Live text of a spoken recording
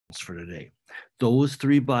for today. Those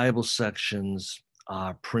three Bible sections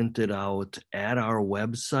are printed out at our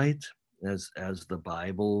website as the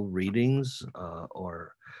Bible readings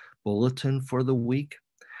or bulletin for the week.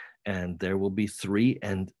 And there will be three.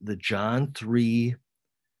 And the John 3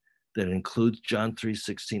 that includes John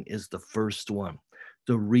 3:16 is the first one.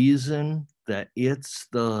 The reason that it's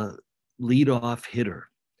the leadoff hitter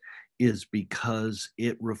is because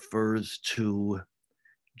it refers to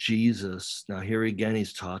Jesus. Now, here again,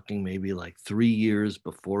 he's talking maybe like 3 years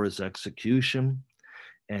before his execution,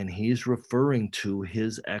 and he's referring to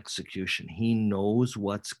his execution. He knows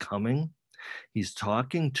what's coming. He's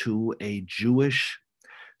talking to a Jewish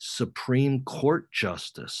Supreme Court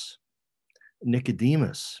justice,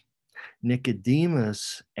 Nicodemus.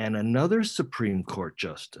 Nicodemus and another Supreme Court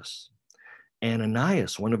justice,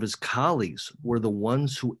 Ananias, one of his colleagues, were the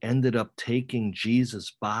ones who ended up taking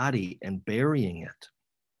Jesus' body and burying it.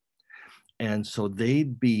 And so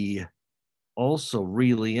they'd be also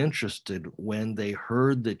really interested when they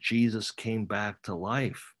heard that Jesus came back to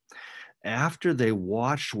life after they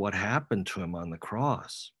watched what happened to him on the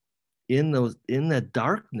cross. In the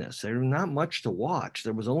darkness, there was not much to watch.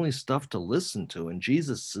 There was only stuff to listen to. And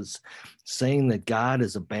Jesus is saying that God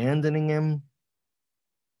is abandoning him.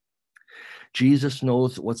 Jesus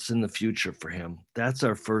knows what's in the future for him. That's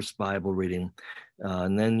our first Bible reading.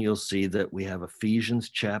 And then you'll see that we have Ephesians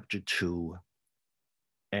chapter 2.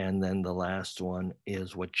 And then the last one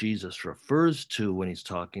is what Jesus refers to when he's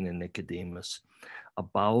talking to Nicodemus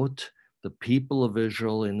about the people of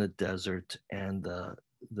Israel in the desert and the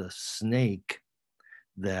snake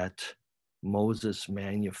that Moses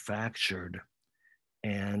manufactured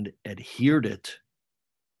and adhered it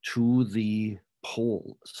to the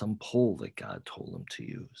pole, some pole that God told him to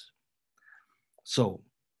use. So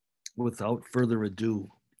without further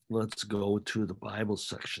ado, let's go to the Bible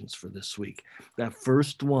sections for this week. That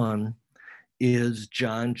first one is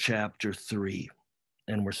John chapter 3,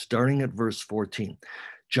 and we're starting at verse 14.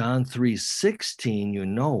 John 3:16, you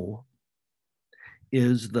know,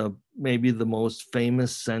 is maybe the most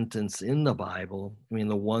famous sentence in the Bible. I mean,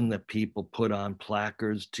 the one that people put on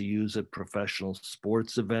placards to use at professional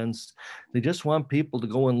sports events. They just want people to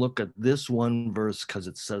go and look at this one verse because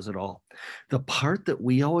it says it all. The part that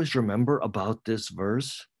we always remember about this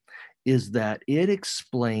verse is that it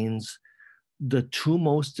explains the two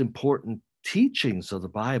most important teachings of the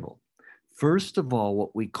Bible. First of all,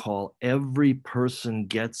 what we call every person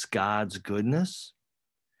gets God's goodness.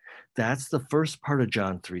 That's the first part of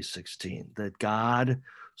John 3:16, that God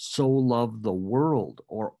so loved the world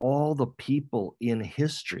or all the people in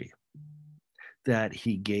history that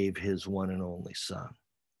he gave his one and only son.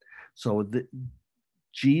 So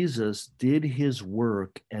Jesus did his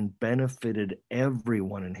work and benefited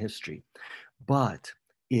everyone in history, but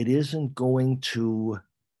it isn't going to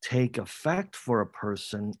take effect for a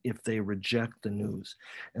person if they reject the news.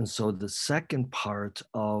 And so the second part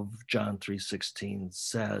of John 3:16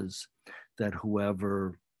 says that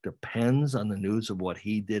whoever depends on the news of what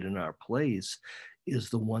he did in our place is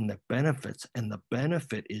the one that benefits. And the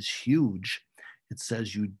benefit is huge. It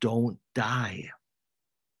says you don't die.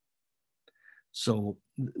 So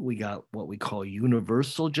we got what we call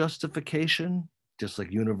universal justification, just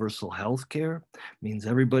like universal health care means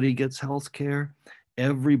everybody gets health care.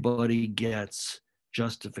 Everybody gets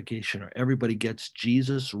justification, or everybody gets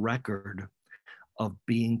Jesus' record of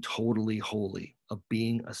being totally holy, of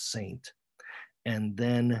being a saint. And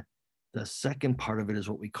then the second part of it is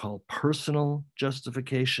what we call personal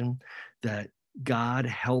justification, that God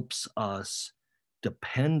helps us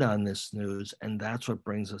depend on this news, and that's what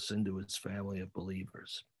brings us into his family of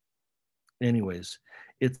believers. Anyways,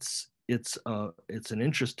 it's an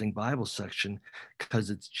interesting Bible section because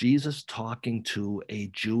it's Jesus talking to a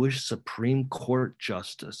Jewish Supreme Court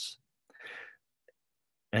justice.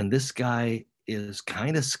 And this guy is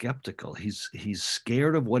kind of skeptical. He's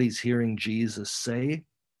scared of what he's hearing Jesus say.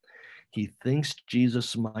 He thinks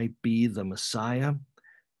Jesus might be the Messiah,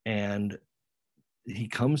 and he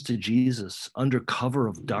comes to Jesus under cover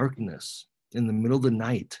of darkness in the middle of the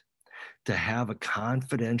night to have a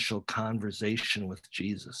confidential conversation with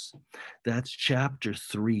Jesus. That's chapter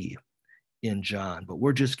 3 in John, but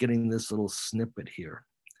we're just getting this little snippet here.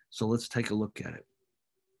 So let's take a look at it.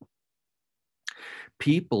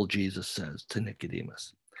 People, Jesus says to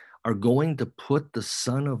Nicodemus, are going to put the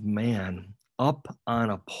Son of Man up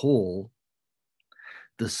on a pole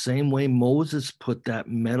the same way Moses put that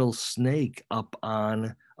metal snake up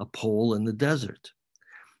on a pole in the desert.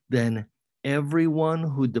 Then everyone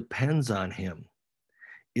who depends on him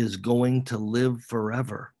is going to live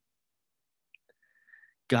forever.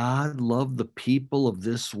 God loved the people of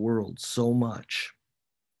this world so much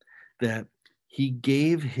that he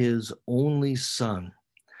gave his only son.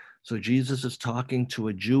 So Jesus is talking to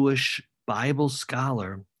a Jewish Bible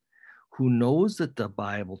scholar who knows that the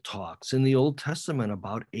Bible talks in the Old Testament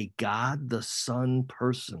about a God the Son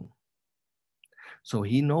person. So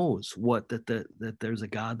he knows that there's a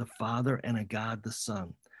God the Father and a God the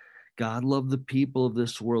Son. God loved the people of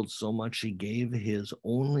this world so much he gave his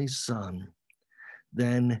only son.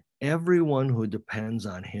 Then everyone who depends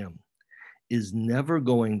on him is never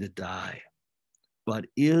going to die, but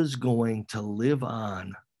is going to live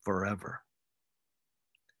on forever.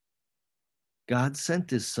 God sent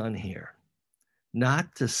his son here,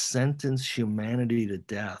 not to sentence humanity to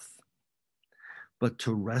death, but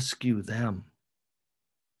to rescue them.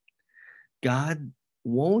 God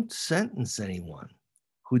won't sentence anyone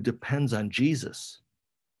who depends on Jesus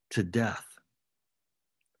to death.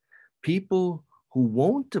 People who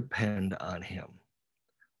won't depend on him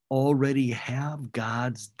already have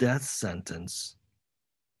God's death sentence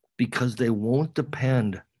because they won't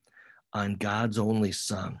depend on God's only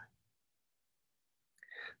son.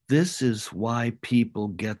 This is why people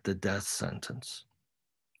get the death sentence.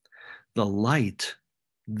 The light,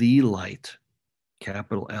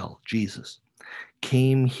 capital L, Jesus,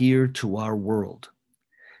 came here to our world.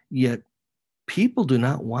 Yet people do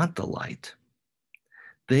not want the light.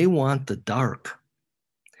 They want the dark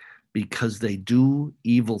because they do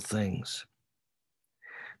evil things.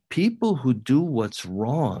 People who do what's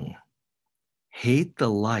wrong hate the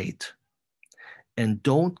light and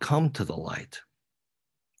don't come to the light.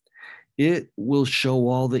 It will show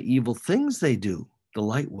all the evil things they do, the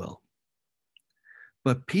light will.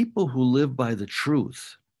 But people who live by the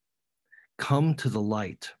truth come to the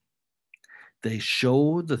light. They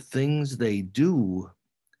show the things they do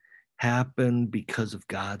happen because of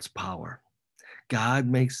God's power.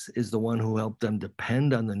 God is the one who helped them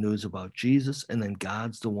depend on the news about Jesus, and then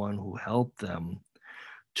God's the one who helped them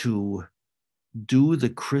to do the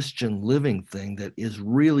Christian living thing that is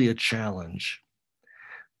really a challenge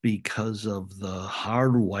because of the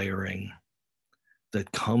hardwiring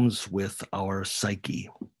that comes with our psyche.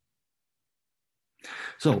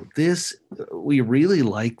 So we really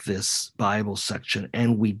like this Bible section,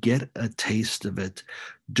 and we get a taste of it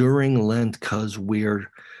during Lent because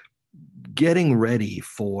we're getting ready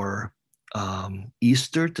for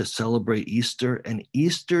Easter, to celebrate Easter. And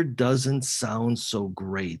Easter doesn't sound so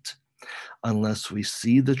great unless we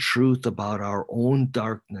see the truth about our own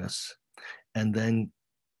darkness and then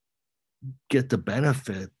get the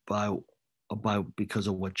benefit because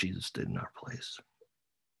of what Jesus did in our place.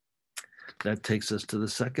 That takes us to the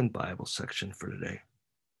second Bible section for today.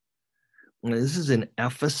 This is in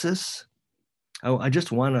Ephesus. I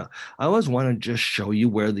always want to just show you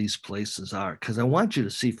where these places are, because I want you to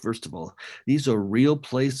see, first of all, these are real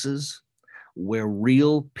places where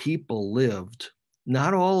real people lived.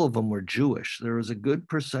 Not all of them were Jewish. There was a good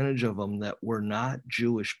percentage of them that were not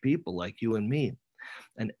Jewish people like you and me.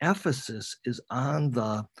 And Ephesus is on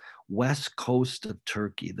the west coast of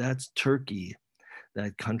Turkey. That's Turkey,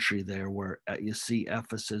 that country there where you see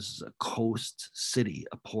Ephesus is a coast city,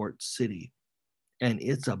 a port city. And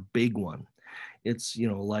it's a big one. It's,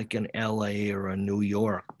 like an LA or a New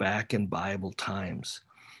York back in Bible times.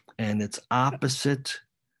 And it's opposite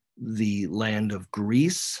the land of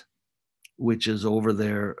Greece, which is over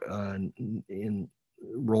there in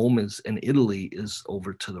Rome, and Italy is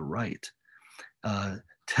over to the right.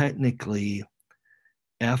 Technically,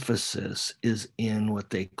 Ephesus is in what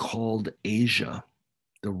they called Asia.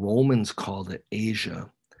 The Romans called it Asia,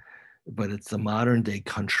 but it's the modern day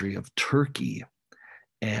country of Turkey.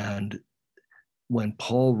 And when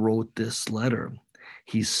Paul wrote this letter,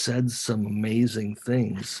 he said some amazing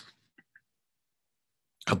things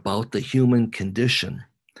about the human condition.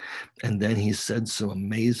 And then he said some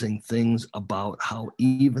amazing things about how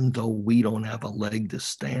even though we don't have a leg to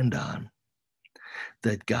stand on,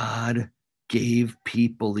 that God gave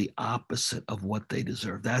people the opposite of what they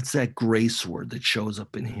deserve. That's that grace word that shows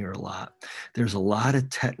up in here a lot. There's a lot of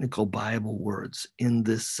technical Bible words in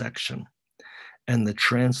this section. And the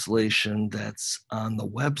translation that's on the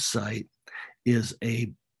website is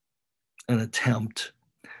an attempt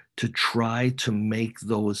to try to make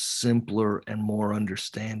those simpler and more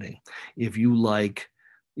understanding. If you like,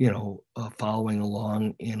 following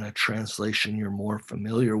along in a translation you're more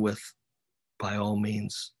familiar with, by all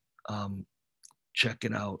means, check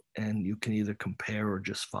it out, and you can either compare or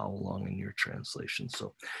just follow along in your translation.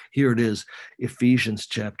 So here it is, Ephesians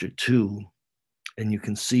chapter 2. And you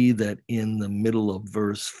can see that in the middle of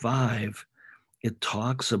verse 5, it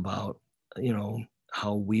talks about,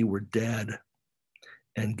 how we were dead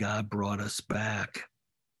and God brought us back.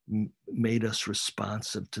 made us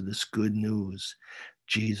responsive to this good news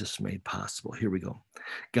Jesus made possible. Here we go.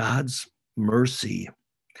 God's mercy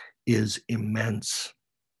is immense.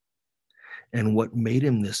 And what made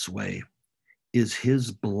him this way is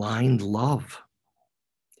his blind love,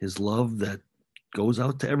 his love that goes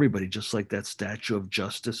out to everybody, just like that statue of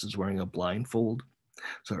justice is wearing a blindfold.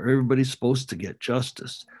 So everybody's supposed to get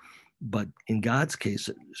justice. But in God's case,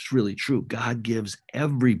 it's really true. God gives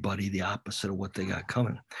everybody the opposite of what they got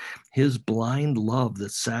coming. His blind love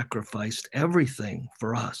that sacrificed everything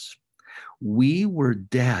for us. We were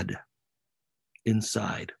dead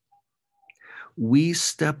inside. We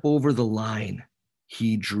step over the line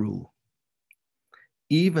he drew.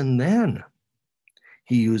 Even then,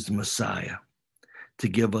 he used Messiah to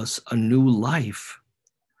give us a new life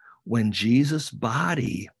when Jesus'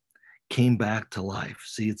 body came back to life.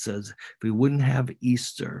 See, it says, if we wouldn't have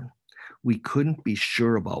Easter, we couldn't be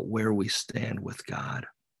sure about where we stand with God.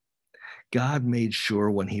 God made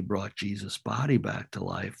sure when he brought Jesus' body back to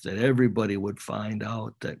life that everybody would find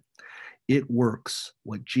out that it works.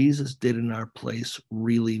 What Jesus did in our place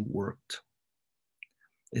really worked.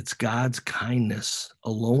 It's God's kindness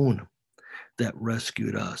alone that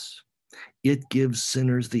rescued us. It gives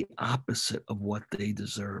sinners the opposite of what they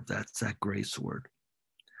deserve. That's that grace word.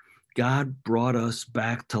 God brought us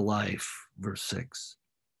back to life, verse 6,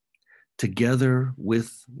 together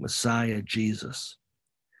with Messiah Jesus,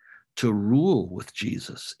 to rule with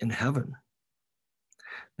Jesus in heaven.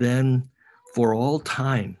 Then for all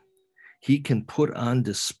time, he can put on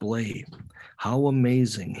display how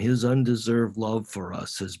amazing his undeserved love for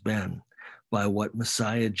us has been by what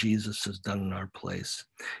Messiah Jesus has done in our place.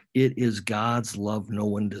 It is God's love no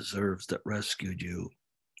one deserves that rescued you.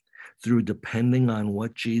 Through depending on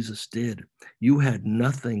what Jesus did, you had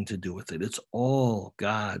nothing to do with it. It's all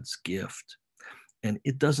God's gift. And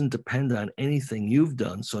it doesn't depend on anything you've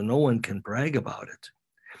done, so no one can brag about it.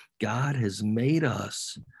 God has made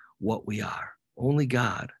us what we are. Only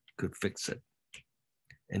God could fix it.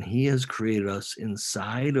 And he has created us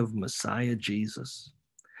inside of Messiah Jesus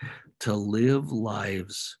to live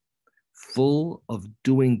lives full of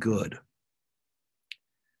doing good.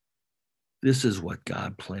 This is what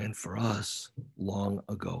God planned for us long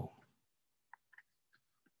ago.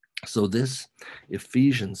 So this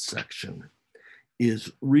Ephesians section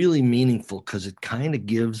is really meaningful because it kind of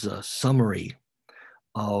gives a summary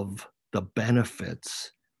of the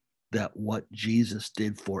benefits that what Jesus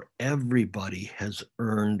did for everybody has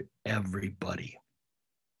earned everybody.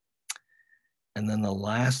 And then the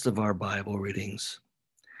last of our Bible readings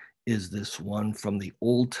is this one from the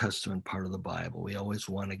Old Testament part of the Bible. We always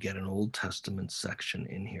want to get an Old Testament section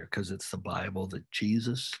in here because it's the Bible that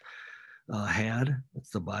Jesus had.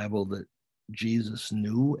 It's the Bible that Jesus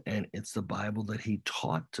knew, and it's the Bible that he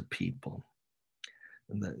taught to people.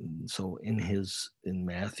 And so in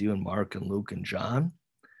Matthew and Mark and Luke and John,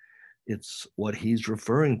 it's what he's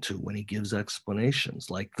referring to when he gives explanations,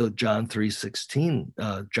 like the John 3:16,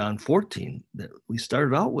 John 14 that we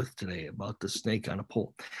started out with today about the snake on a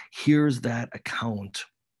pole. Here's that account.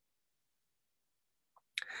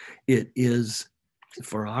 It is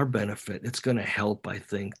for our benefit. It's going to help, I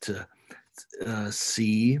think, to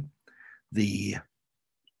see the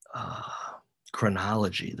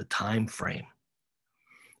chronology, the time frame.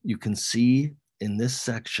 You can see in this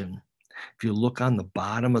section, if you look on the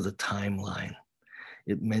bottom of the timeline,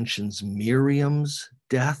 it mentions Miriam's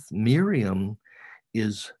death. Miriam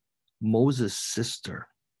is Moses' sister.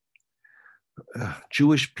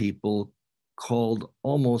 Jewish people called a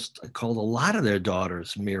lot of their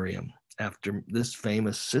daughters Miriam after this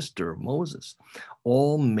famous sister of Moses.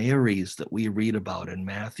 All Marys that we read about in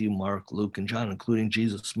Matthew, Mark, Luke, and John, including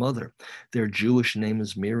Jesus' mother, their Jewish name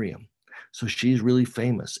is Miriam. So she's really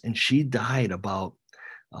famous. And she died about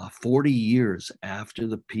 40 years after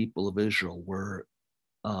the people of Israel were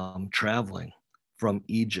traveling from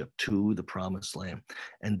Egypt to the promised land.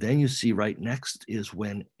 And then you see right next is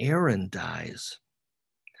when Aaron dies.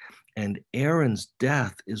 And Aaron's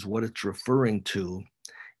death is what it's referring to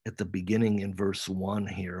at the beginning in verse 1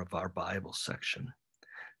 here of our Bible section.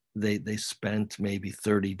 They spent maybe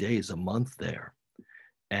 30 days, a month there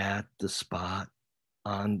at the spot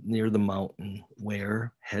near the mountain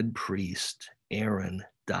where head priest Aaron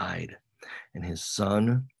died. And his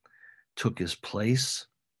son took his place.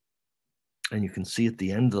 And you can see at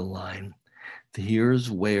the end of the line, here's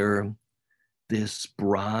where this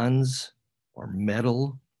bronze or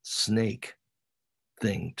metal snake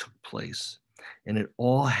thing took place. And it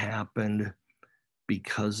all happened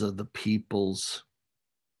because of the people's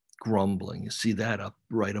grumbling. You see that up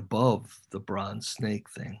right above the bronze snake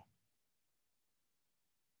thing.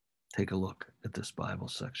 Take a look at this Bible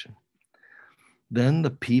section. Then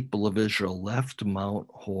the people of Israel left Mount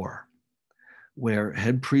Hor, where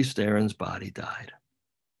head priest Aaron's body died.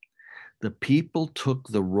 The people took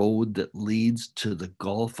the road that leads to the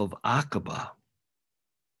Gulf of Aqaba.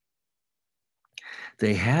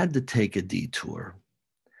 They had to take a detour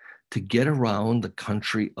to get around the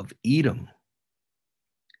country of Edom.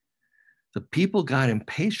 The people got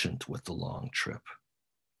impatient with the long trip.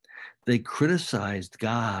 They criticized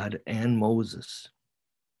God and Moses.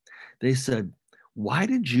 They said, "Why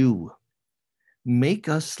did you make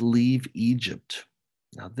us leave Egypt?"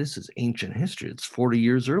 Now, this is ancient history. It's 40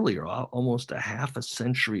 years earlier, almost a half a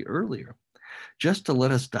century earlier, just to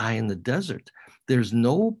let us die in the desert. There's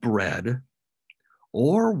no bread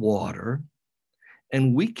or water,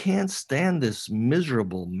 and we can't stand this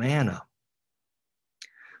miserable manna.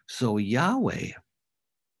 So Yahweh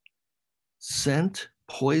sent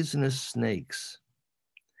poisonous snakes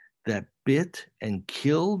that bit and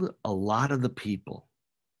killed a lot of the people.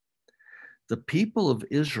 The people of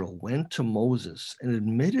Israel went to Moses and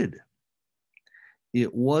admitted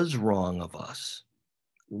it was wrong of us.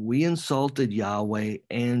 We insulted Yahweh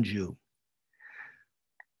and you.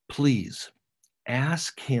 Please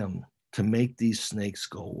ask him to make these snakes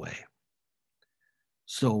go away.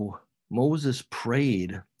 So Moses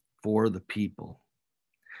prayed for the people.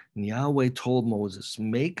 And Yahweh told Moses,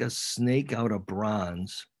 make a snake out of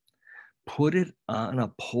bronze, put it on a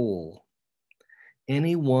pole.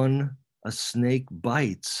 Anyone a snake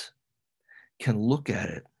bites can look at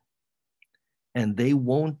it, and they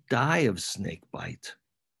won't die of snake bite.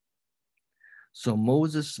 So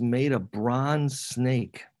Moses made a bronze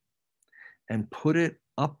snake and put it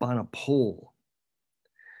up on a pole.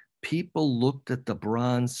 People looked at the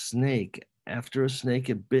bronze snake after a snake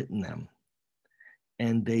had bitten them,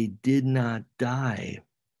 and they did not die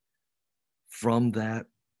from that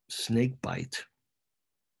snake bite.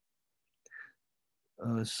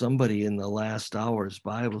 Somebody in the last hour's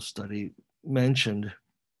Bible study mentioned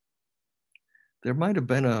there might have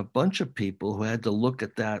been a bunch of people who had to look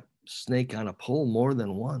at that snake on a pole more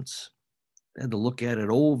than once. They had to look at it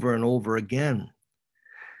over and over again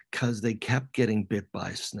because they kept getting bit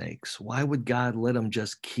by snakes. Why would God let them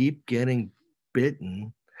just keep getting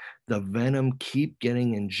bitten, the venom keep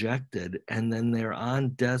getting injected, and then they're on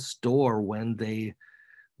death's door when they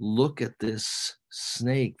look at this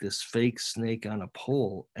snake, this fake snake on a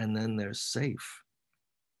pole, and then they're safe?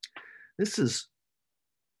 This is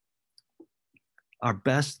our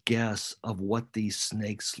best guess of what these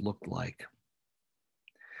snakes look like.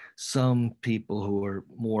 Some people who are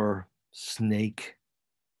more snake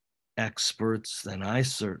experts than I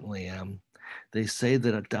certainly am, they say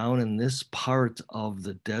that down in this part of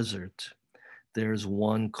the desert, there's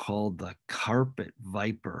one called the carpet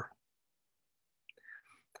viper.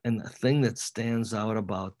 And the thing that stands out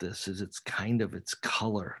about this is it's kind of its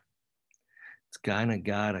color. It's kind of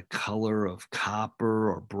got a color of copper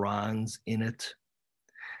or bronze in it.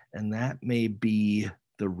 And that may be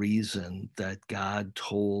the reason that God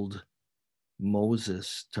told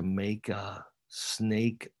Moses to make a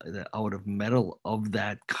snake out of metal of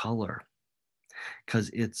that color, because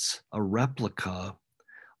it's a replica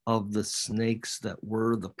of the snakes that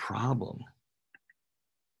were the problem.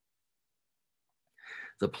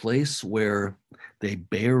 The place where they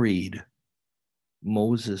buried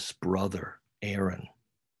Moses' brother, Aaron,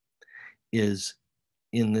 is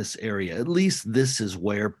in this area. At least this is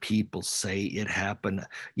where people say it happened.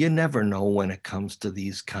 You never know when it comes to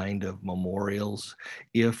these kind of memorials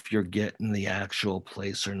if you're getting the actual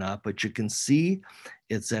place or not, but you can see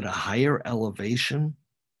it's at a higher elevation,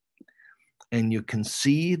 and you can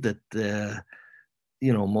see that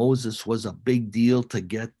Moses was a big deal to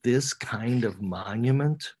get this kind of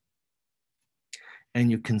monument,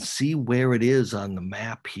 and you can see where it is on the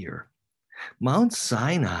map here. Mount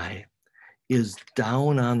Sinai is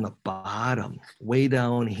down on the bottom, way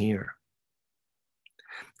down here.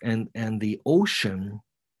 And the ocean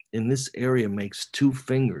in this area makes two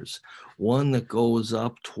fingers, one that goes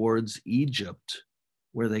up towards Egypt,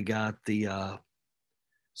 where they got the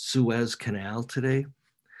Suez Canal today,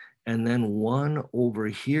 and then one over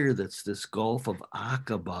here that's this Gulf of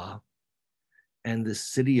Aqaba and the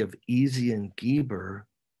city of Ezion Geber,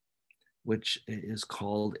 which is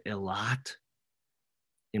called Elat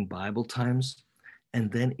in Bible times.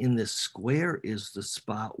 And then in this square is the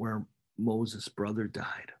spot where Moses' brother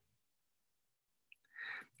died.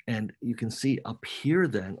 And you can see up here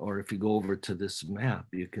then, or if you go over to this map,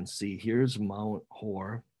 you can see here's Mount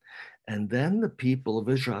Hor. And then the people of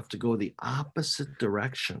Israel have to go the opposite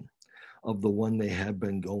direction of the one they had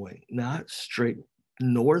been going, not straight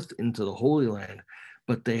north into the Holy Land,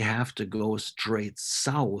 but they have to go straight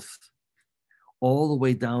south all the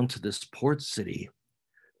way down to this port city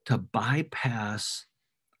to bypass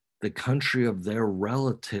the country of their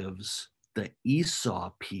relatives, the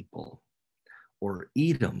Esau people or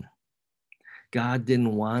Edom. God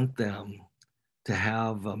didn't want them to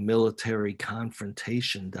have a military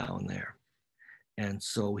confrontation down there. And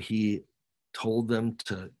so he told them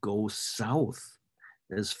to go south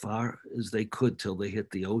as far as they could till they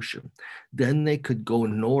hit the ocean. Then they could go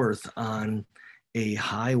north on a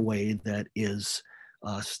highway that is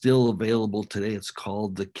still available today. It's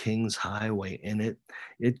called the King's Highway, and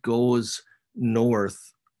it goes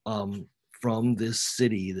north from this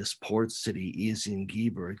city, this port city, Ezion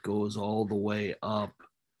Geber. It goes all the way up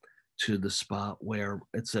to the spot where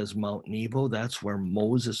it says Mount Nebo. That's where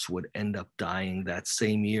Moses would end up dying that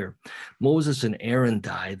same year. Moses and Aaron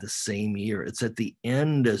died the same year. It's at the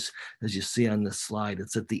end, as you see on the slide,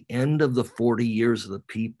 it's at the end of the 40 years of the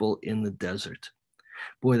people in the desert.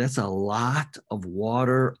 Boy, that's a lot of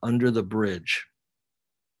water under the bridge,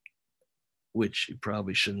 which you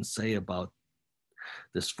probably shouldn't say about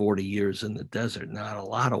this 40 years in the desert. Not a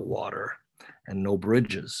lot of water and no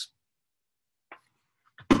bridges.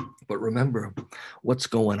 But remember what's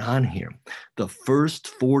going on here. The first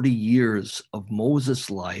 40 years of Moses'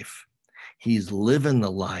 life, he's living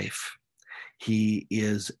the life. He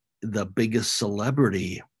is the biggest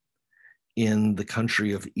celebrity in the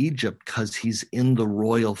country of Egypt because he's in the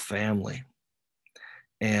royal family.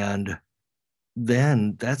 And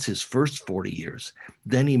then that's his first 40 years.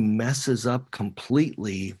 Then he messes up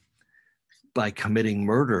completely by committing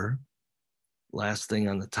murder. Last thing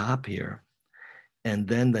on the top here. And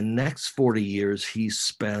then the next 40 years he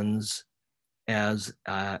spends as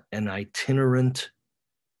an itinerant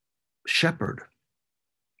shepherd,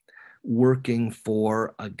 working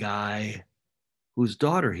for a guy whose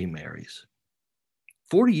daughter he marries.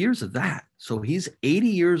 40 years of that. So he's 80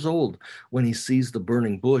 years old when he sees the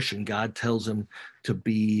burning bush and God tells him to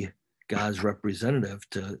be God's representative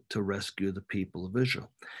to rescue the people of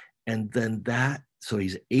Israel. And then so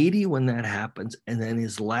he's 80 when that happens. And then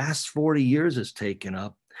his last 40 years is taken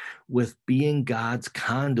up with being God's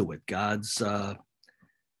conduit, God's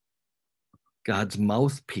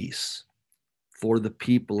mouthpiece for the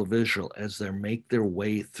people of Israel as they make their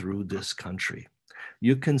way through this country.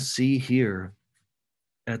 You can see here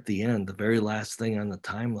at the end, the very last thing on the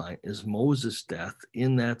timeline is Moses' death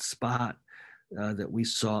in that spot that we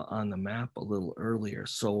saw on the map a little earlier.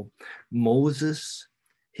 So Moses,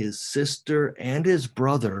 his sister, and his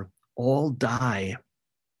brother all die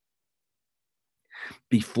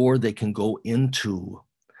before they can go into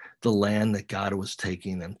the land that God was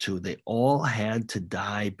taking them to. They all had to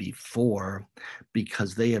die before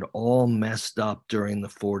because they had all messed up during the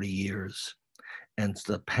 40 years. And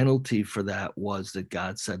the penalty for that was that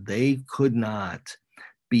God said they could not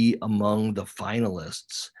be among the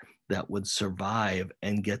finalists that would survive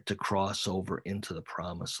and get to cross over into the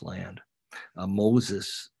promised land.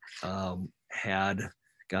 Moses God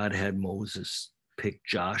had Moses pick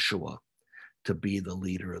Joshua to be the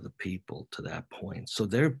leader of the people to that point. So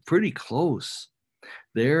they're pretty close.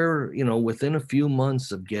 They're, within a few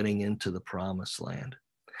months of getting into the promised land.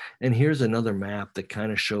 And here's another map that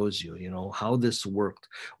kind of shows you, how this worked,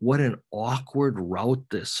 what an awkward route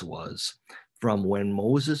this was from when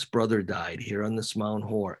Moses' brother died here on this Mount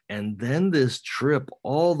Hor, and then this trip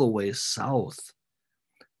all the way south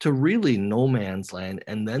to really no man's land,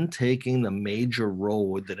 and then taking the major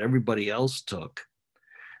road that everybody else took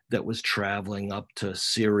that was traveling up to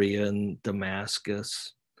Syria and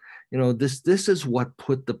Damascus. This is what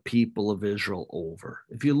put the people of Israel over.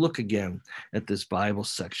 If you look again at this Bible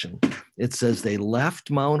section, it says they left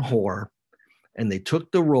Mount Hor and they took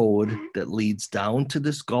the road that leads down to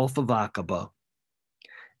this Gulf of Aqaba.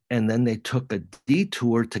 And then they took a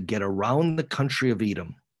detour to get around the country of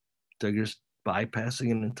Edom. They're just bypassing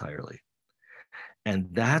it entirely. And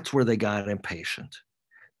that's where they got impatient.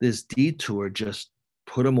 This detour just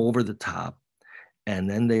put them over the top. And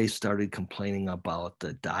then they started complaining about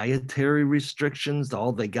the dietary restrictions.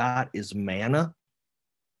 All they got is manna,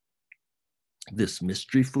 this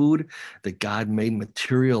mystery food that God made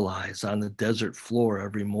materialize on the desert floor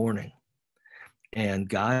every morning. And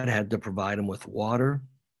God had to provide them with water.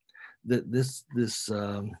 This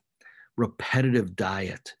repetitive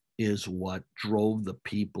diet is what drove the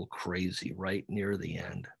people crazy right near the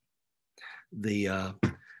end.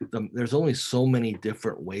 There's only so many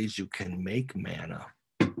different ways you can make manna.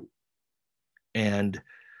 And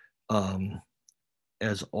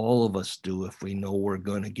as all of us do, if we know we're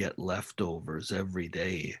going to get leftovers every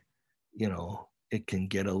day, it can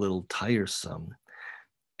get a little tiresome.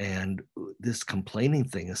 And this complaining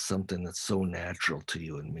thing is something that's so natural to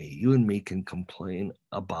you and me. You and me can complain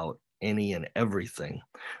about any and everything.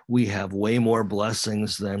 We have way more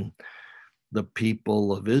blessings than the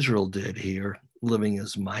people of Israel did here, living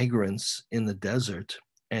as migrants in the desert.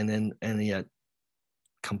 And yet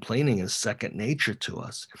complaining is second nature to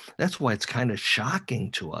us. That's why it's kind of shocking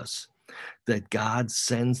to us that God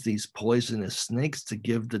sends these poisonous snakes to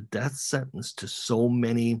give the death sentence to so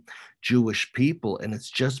many Jewish people. And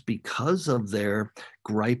it's just because of their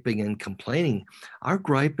griping and complaining. Our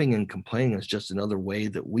griping and complaining is just another way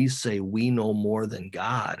that we say we know more than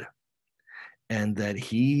God and that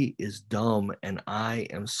he is dumb and I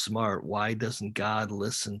am smart. Why doesn't God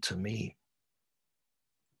listen to me?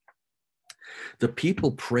 The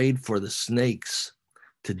people prayed for the snakes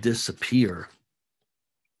to disappear,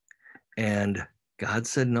 and God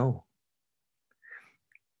said no.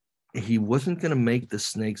 He wasn't going to make the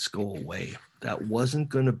snakes go away. That wasn't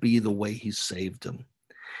going to be the way he saved them.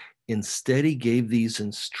 Instead, he gave these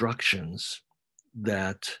instructions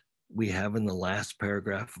that we have in the last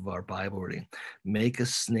paragraph of our Bible reading. Make a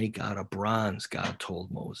snake out of bronze, God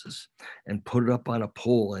told Moses, and put it up on a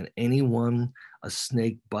pole. And anyone a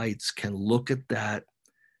snake bites can look at that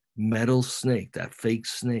metal snake, that fake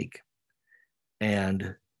snake,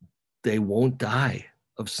 and they won't die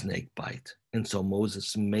of snake bite. And so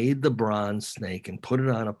Moses made the bronze snake and put it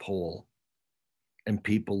on a pole. And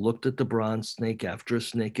people looked at the bronze snake after a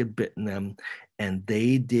snake had bitten them, and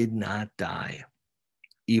they did not die,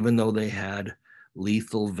 even though they had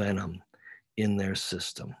lethal venom in their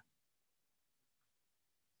system.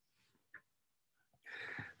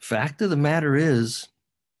 Fact of the matter is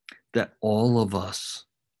that all of us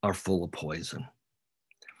are full of poison.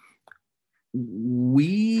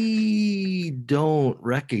 We don't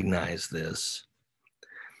recognize this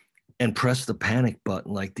and press the panic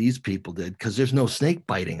button like these people did because there's no snake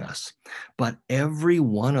biting us. But every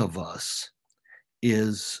one of us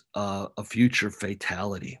is a future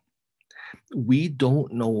fatality. We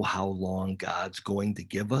don't know how long God's going to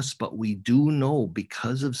give us, but we do know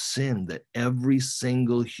because of sin that every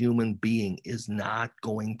single human being is not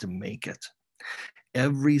going to make it.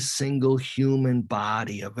 Every single human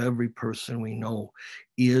body of every person we know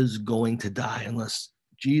is going to die unless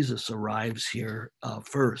Jesus arrives here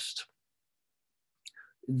first.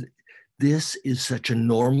 This is such a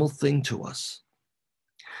normal thing to us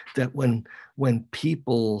that when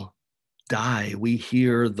people die, we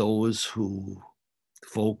hear those who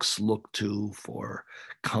folks look to for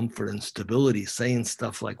comfort and stability saying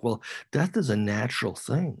stuff like, well, death is a natural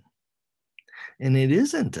thing. And it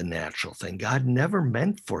isn't a natural thing. God never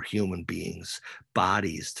meant for human beings'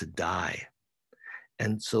 bodies to die.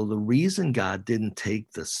 And so the reason God didn't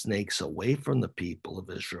take the snakes away from the people of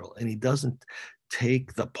Israel, and he doesn't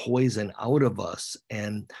take the poison out of us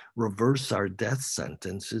and reverse our death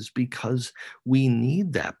sentence, is because we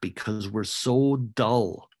need that, because we're so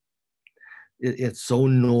dull. It's so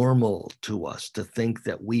normal to us to think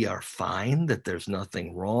that we are fine, that there's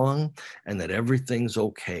nothing wrong, and that everything's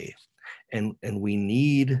okay. And we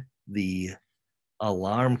need the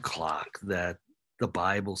alarm clock that the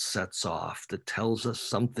Bible sets off that tells us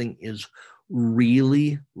something is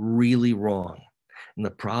really, really wrong. And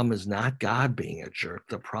the problem is not God being a jerk.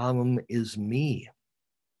 The problem is me.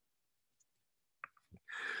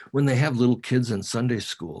 When they have little kids in Sunday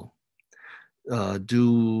school,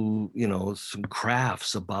 do some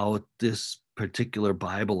crafts about this particular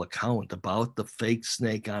Bible account, about the fake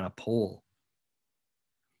snake on a pole,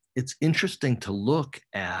 it's interesting to look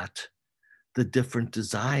at the different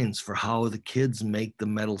designs for how the kids make the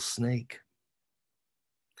metal snake.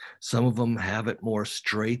 Some of them have it more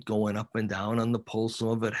straight going up and down on the pole. Some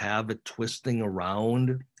of it have it twisting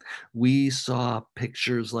around. We saw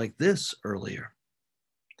pictures like this earlier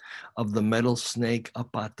of the metal snake up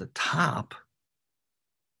at the top,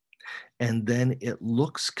 and then it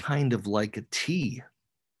looks kind of like a T.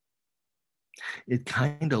 It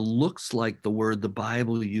kind of looks like the word the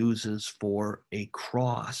Bible uses for a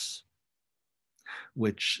cross,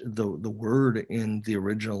 which the word in the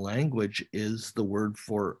original language is the word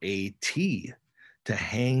for a T, to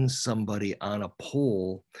hang somebody on a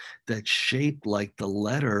pole that's shaped like the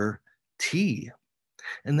letter T.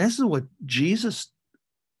 And this is what Jesus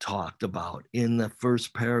talked about in the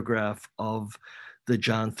first paragraph of the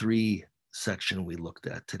John 3 section we looked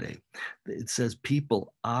at today. It says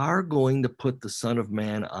people are going to put the Son of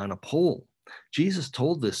Man on a pole. Jesus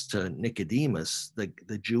told this to Nicodemus,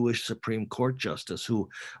 the Jewish Supreme Court justice, who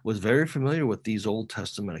was very familiar with these Old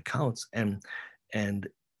Testament accounts. And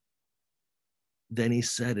then he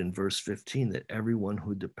said in verse 15 that everyone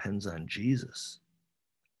who depends on Jesus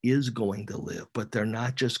is going to live, but they're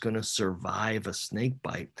not just going to survive a snake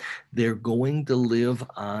bite. They're going to live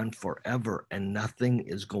on forever, and nothing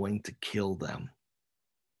is going to kill them.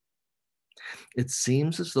 It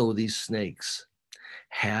seems as though these snakes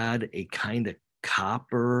had a kind of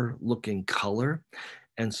copper looking color.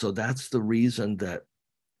 And so that's the reason that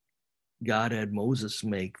God had Moses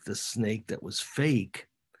make the snake that was fake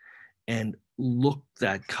and look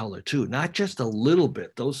that color too, not just a little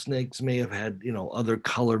bit. Those snakes may have had, other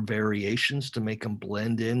color variations to make them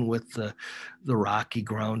blend in with the rocky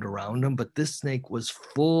ground around them, but this snake was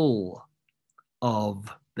full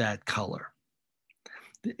of that color.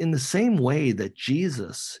 In the same way that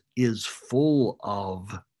Jesus is full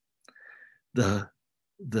of the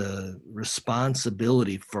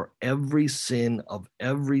responsibility for every sin of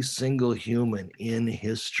every single human in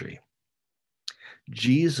history.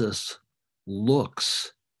 Jesus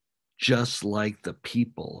looks just like the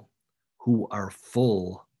people who are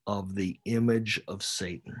full of the image of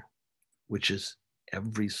Satan, which is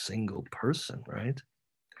every single person, right?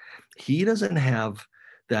 He doesn't have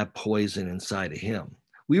that poison inside of him.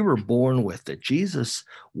 We were born with it. Jesus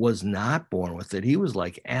was not born with it. He was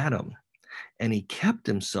like Adam. And he kept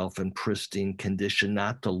himself in pristine condition,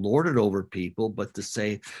 not to lord it over people, but to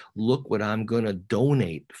say, look what I'm going to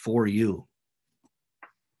donate for you.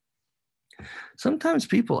 Sometimes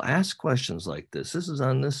people ask questions like this. This is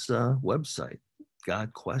on this website,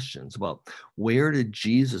 God Questions, about where did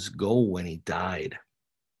Jesus go when he died?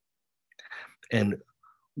 And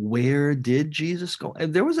where did Jesus go?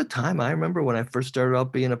 And there was a time, I remember when I first started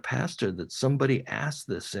out being a pastor, that somebody asked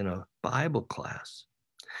this in a Bible class.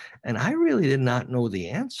 And I really did not know the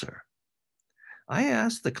answer. I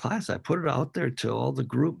asked the class, I put it out there to all the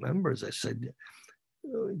group members. I said,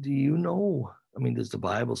 do you know? I mean, does the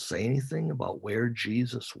Bible say anything about where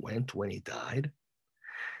Jesus went when he died?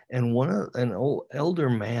 And an old elder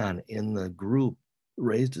man in the group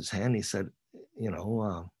raised his hand. He said,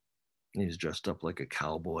 he's dressed up like a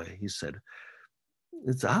cowboy. He said,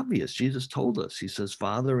 it's obvious. Jesus told us. He says,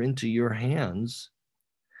 Father, into your hands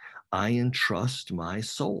I entrust my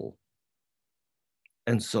soul.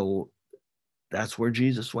 And so that's where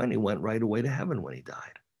Jesus went. He went right away to heaven when he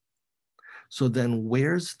died. So then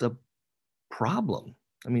where's the problem?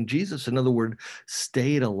 I mean, Jesus, in other words,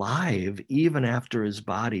 stayed alive even after his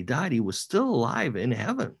body died. He was still alive in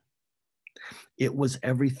heaven. It was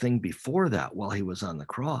everything before that while he was on the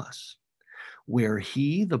cross, where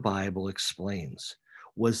he, the Bible explains,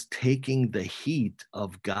 was taking the heat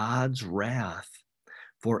of God's wrath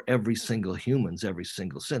for every single human's every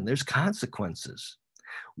single sin. There's consequences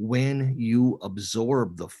when you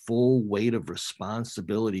absorb the full weight of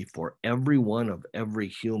responsibility for every one of every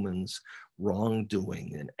human's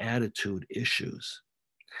wrongdoing and attitude issues.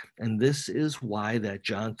 And this is why that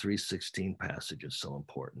John 3:16 passage is so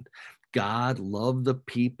important. God loved the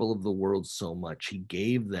people of the world so much, he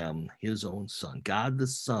gave them his own son. God the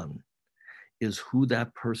Son is who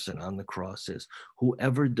that person on the cross is.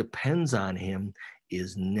 Whoever depends on him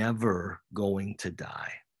is never going to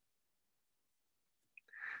die.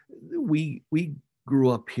 We grew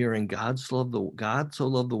up hearing God so loved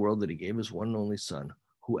the world that he gave his one and only son.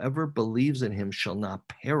 Whoever believes in him shall not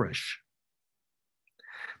perish.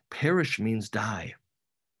 Perish means die.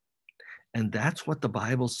 And that's what the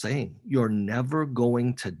Bible's saying. You're never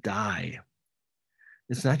going to die.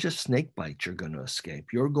 It's not just snake bites you're going to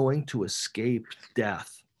escape. You're going to escape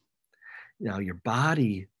death. Now, your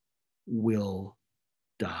body will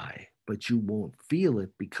die, but you won't feel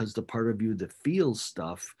it because the part of you that feels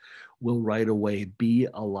stuff will right away be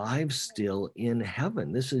alive still in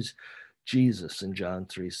heaven. This is Jesus in John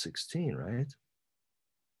 3:16, right?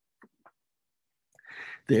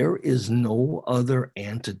 There is no other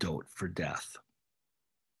antidote for death.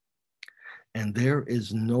 And there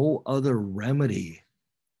is no other remedy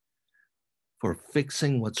for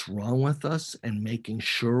fixing what's wrong with us and making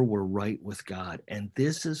sure we're right with God. And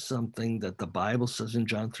this is something that the Bible says in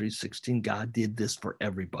John 3:16, God did this for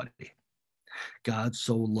everybody. God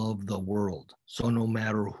so loved the world. So no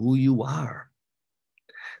matter who you are,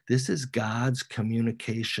 this is God's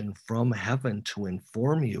communication from heaven to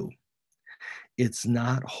inform you. It's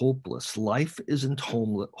not hopeless. Life isn't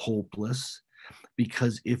hopeless,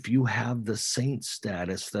 because if you have the saint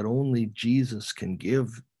status that only Jesus can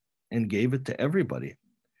give and gave it to everybody,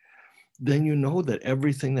 then you know that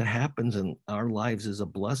everything that happens in our lives is a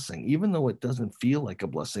blessing, even though it doesn't feel like a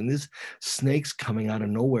blessing. These snakes coming out of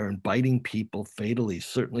nowhere and biting people fatally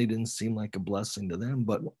certainly didn't seem like a blessing to them,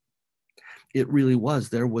 but it really was.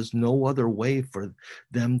 There was no other way for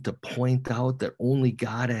them to point out that only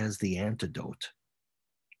God has the antidote.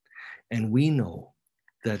 And we know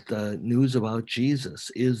that the news about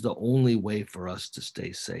Jesus is the only way for us to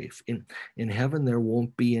stay safe. In heaven, there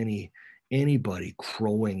won't be anybody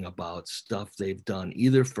crowing about stuff they've done,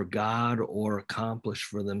 either for God or accomplished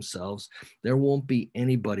for themselves. There won't be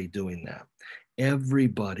anybody doing that.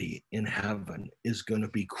 Everybody in heaven is going to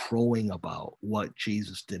be crowing about what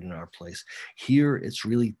Jesus did in our place. Here, it's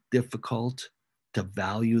really difficult to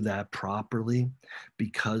value that properly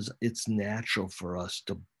because it's natural for us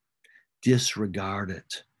to disregard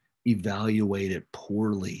it, evaluate it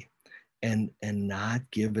poorly, and not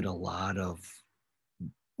give it a lot of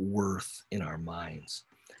worth in our minds.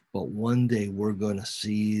 But one day we're going to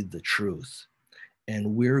see the truth,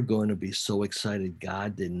 and we're going to be so excited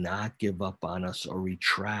God did not give up on us or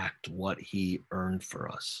retract what he earned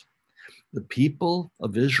for us. The people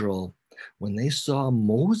of Israel, when they saw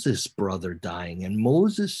Moses' brother dying and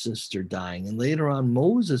Moses' sister dying, and later on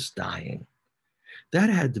Moses dying, that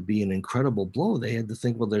had to be an incredible blow. They had to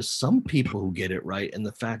think, well, there's some people who get it right. And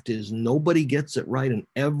the fact is, nobody gets it right. And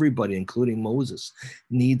everybody, including Moses,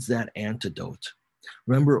 needs that antidote.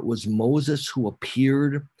 Remember, it was Moses who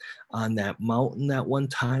appeared on that mountain that one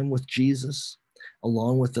time with Jesus,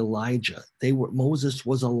 along with Elijah. Moses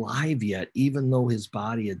was alive yet, even though his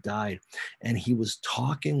body had died. And he was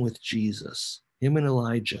talking with Jesus. Him and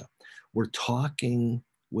Elijah were talking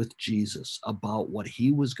with Jesus about what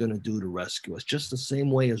he was going to do to rescue us, just the same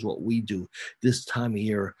way as what we do this time of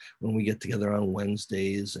year when we get together on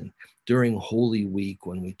Wednesdays and during Holy Week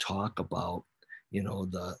when we talk about,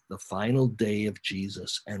 the final day of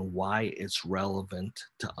Jesus and why it's relevant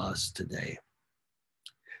to us today.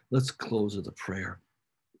 Let's close with a prayer.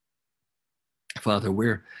 Father,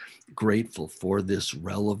 we're grateful for this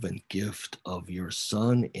relevant gift of your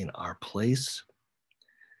Son in our place.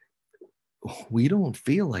 We don't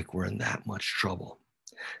feel like we're in that much trouble.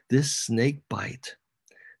 This snake bite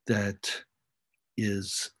that's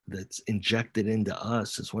injected into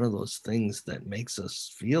us is one of those things that makes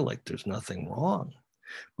us feel like there's nothing wrong.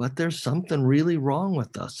 But there's something really wrong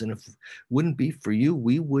with us. And if it wouldn't be for you,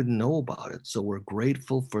 we wouldn't know about it. So we're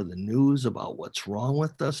grateful for the news about what's wrong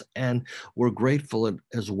with us. And we're grateful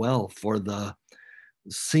as well for the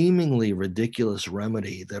seemingly ridiculous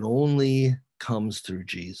remedy that only comes through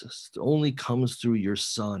Jesus, that only comes through your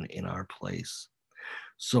Son in our place.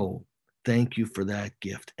 So thank you for that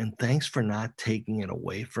gift. And thanks for not taking it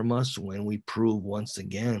away from us when we prove once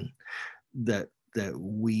again that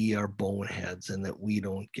we are boneheads and that we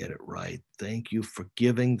don't get it right. Thank you for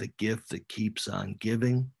giving the gift that keeps on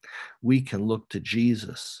giving. We can look to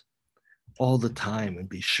Jesus all the time and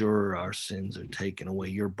be sure our sins are taken away.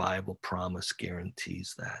 Your Bible promise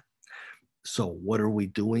guarantees that. So what are we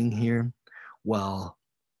doing here? Well,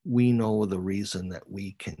 we know the reason that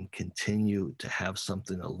we can continue to have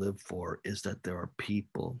something to live for is that there are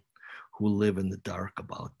people who live in the dark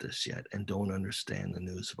about this yet and don't understand the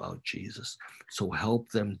news about Jesus. So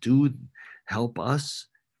help us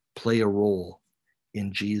play a role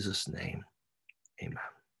in Jesus' name. Amen.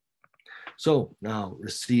 So now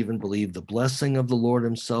receive and believe the blessing of the Lord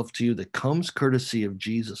himself to you that comes courtesy of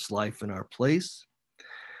Jesus' life in our place,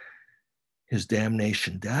 his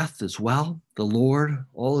damnation, death as well. The Lord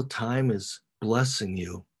all the time is blessing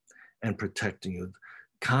you and protecting you.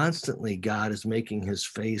 Constantly, God is making his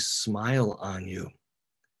face smile on you.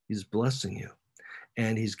 He's blessing you.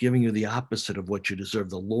 And he's giving you the opposite of what you deserve.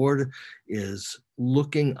 The Lord is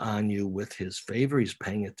looking on you with his favor. He's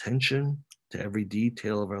paying attention to every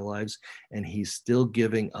detail of our lives, and he's still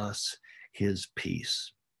giving us his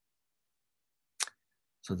peace.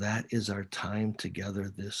 So that is our time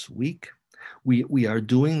together this week. We are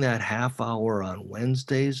doing that half hour on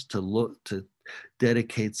Wednesdays to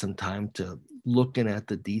dedicate some time to looking at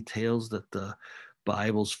the details that the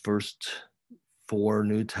Bible's first 4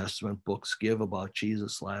 New Testament books give about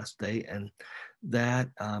Jesus' last day. And that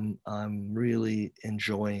I'm really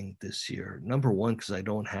enjoying this year. Number one, because I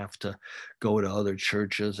don't have to go to other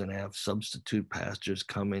churches and have substitute pastors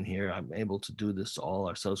come in here. I'm able to do this all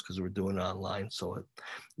ourselves because we're doing it online. So it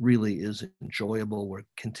really is enjoyable. We're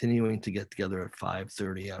continuing to get together at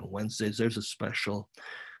 5:30 on Wednesdays. There's a special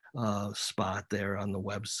spot there on the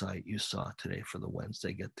website you saw today for the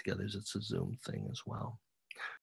Wednesday get-togethers. It's a Zoom thing as well.